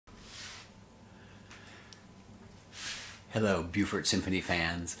Hello, Beaufort Symphony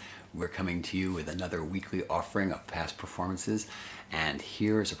fans. We're coming to you with another weekly offering of past performances, and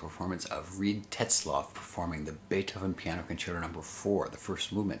here is a performance of Reed Tetzlaff performing the Beethoven Piano Concerto No. 4, the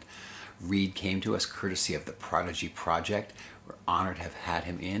first movement. Reed came to us courtesy of the Prodigy Project. We're honored to have had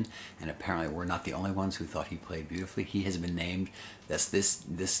him in, and apparently we're not the only ones who thought he played beautifully. He has been named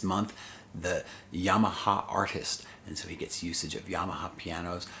this month the Yamaha artist, and so he gets usage of Yamaha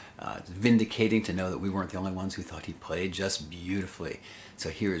pianos. It's vindicating to know that we weren't the only ones who thought he played just beautifully. So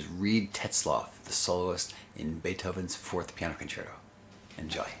here is Reed Tetzlaff, the soloist in Beethoven's Fourth Piano Concerto.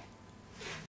 Enjoy.